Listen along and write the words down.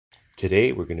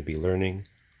Today we're going to be learning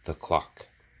the clock.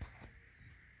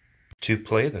 To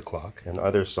play the clock and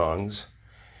other songs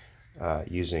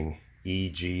using E,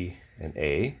 G, and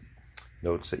A,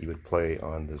 notes that you would play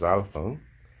on the xylophone,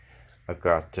 I've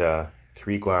got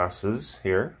 3 glasses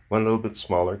here, one a little bit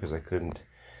smaller because I couldn't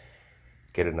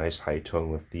get a nice high tone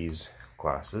with these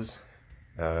glasses.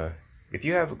 If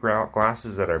you have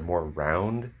glasses that are more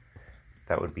round,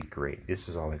 that would be great. This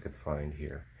is all I could find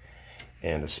here.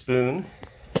 And a spoon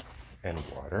and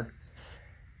water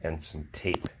and some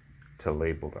tape to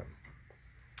label them.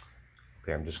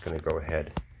 Okay, I'm just going to go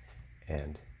ahead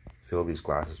and fill these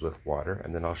glasses with water,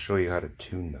 and then I'll show you how to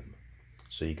tune them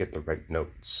so you get the right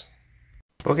notes.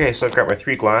 Okay, so I've got my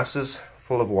 3 glasses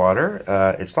full of water.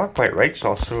 It's not quite right, so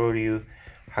I'll show you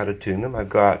how to tune them. I've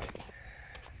got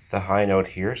the high note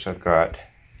here, so I've got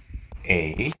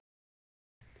A,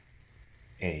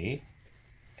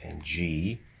 and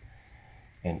G,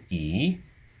 and E.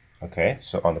 Okay,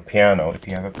 so on the piano, if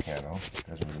you have a piano, it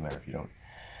doesn't really matter if you don't.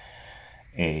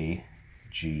 A,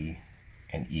 G,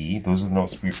 and E. Those are the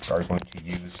notes we are going to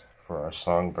use for our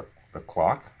song, The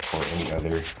Clock, or any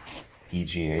other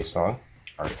EGA song,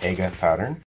 our EGA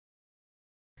pattern.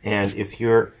 And if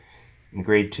you're in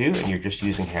grade 2 and you're just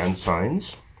using hand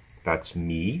signs, that's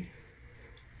mi,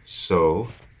 so,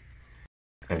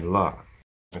 and la.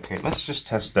 Okay, let's just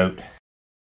test out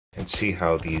and see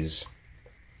how these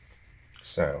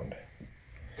sound.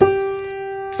 I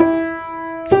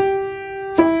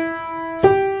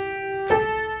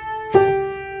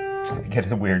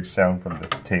get a weird sound from the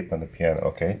tape on the piano,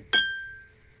 okay?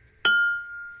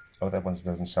 Oh, that one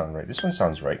doesn't sound right. This one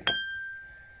sounds right.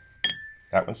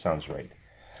 That one sounds right.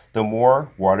 The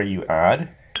more water you add,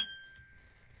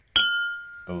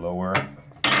 the lower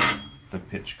the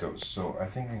pitch goes. So I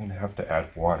think I'm going to have to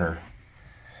add water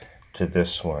to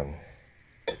this one.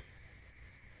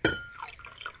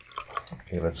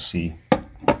 Okay, let's see.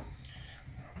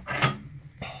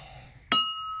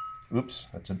 Oops,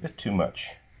 that's a bit too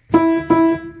much.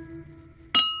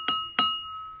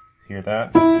 Hear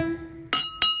that?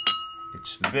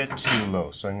 It's a bit too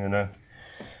low, so I'm going to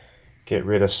get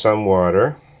rid of some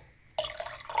water.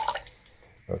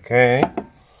 Okay.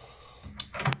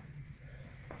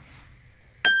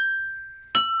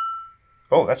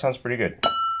 Oh, that sounds pretty good.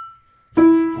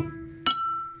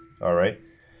 All right.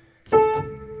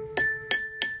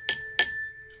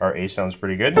 Our A sounds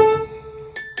pretty good.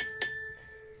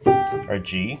 Our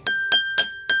G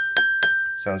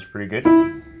sounds pretty good.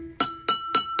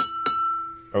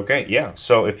 Okay, yeah.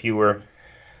 So if you were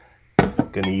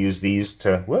going to use these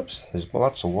to, whoops, there's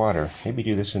lots of water. Maybe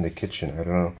do this in the kitchen. I don't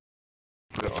know.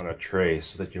 Put it on a tray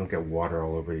so that you don't get water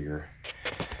all over your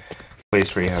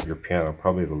place where you have your piano,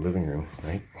 probably the living room,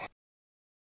 right?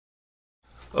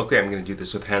 Okay, I'm going to do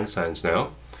this with hand signs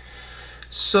now.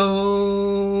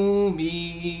 So,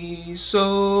 mi,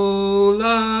 so,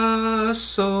 la,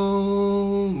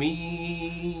 so,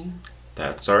 mi.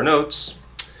 That's our notes.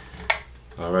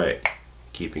 All right,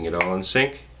 keeping it all in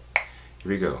sync. Here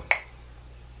we go.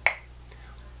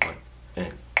 1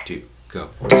 and 2, go.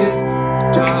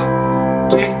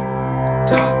 Tick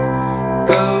tock,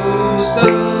 goes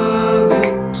the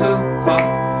little clock.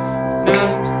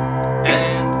 Night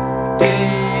and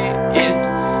day, it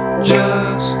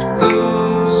just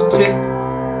goes tick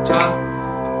tock.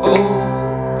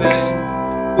 Open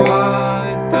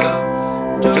wide the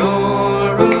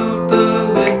door of the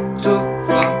little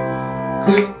clock.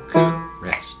 Cuckoo,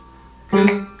 rest.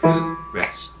 Cuckoo,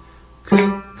 rest.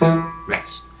 Cuckoo,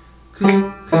 rest.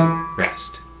 Cuckoo,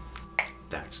 rest.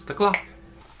 That's the clock.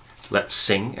 Let's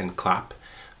sing and clap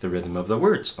the rhythm of the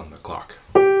words on the clock.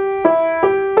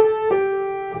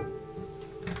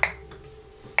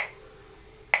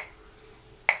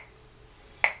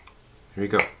 Here we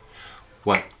go.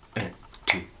 1 and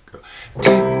 2, go.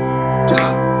 Tick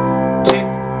tock, tick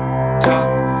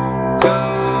tock,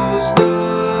 goes the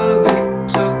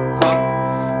little clock.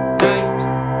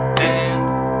 Night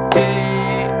and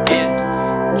day, it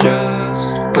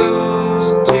just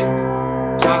goes tick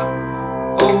tock.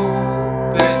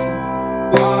 Open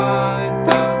wide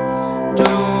the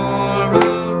door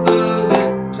of the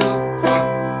little clock.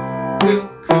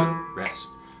 Cuckoo, rest.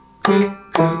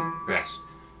 Cuckoo, rest.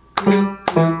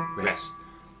 Cuckoo, rest.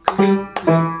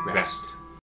 Cuckoo, rest.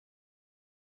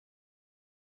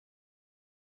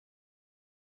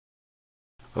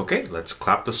 Okay, let's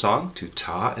clap the song to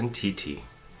Ta and TiTi.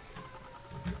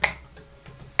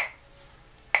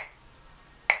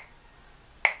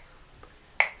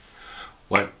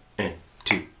 One and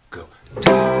 2, go.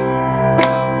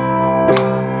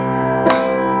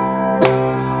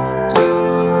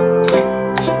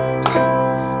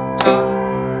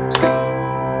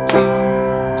 Ta,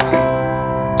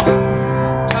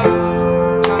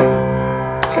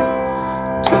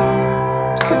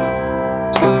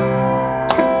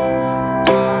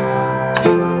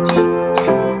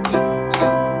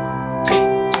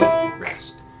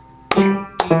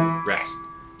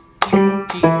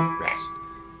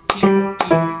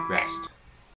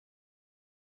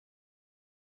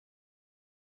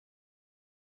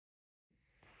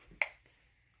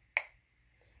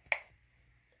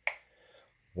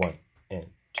 1 and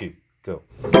 2, go.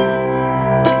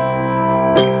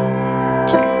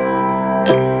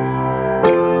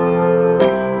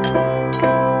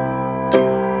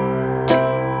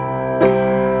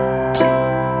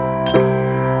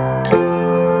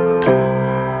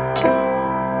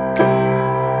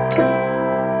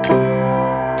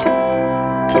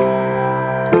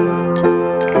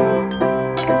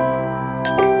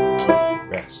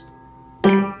 Rest.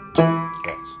 Rest.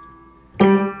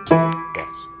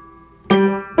 Rest.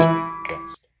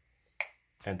 Rest.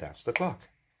 And that's the clock.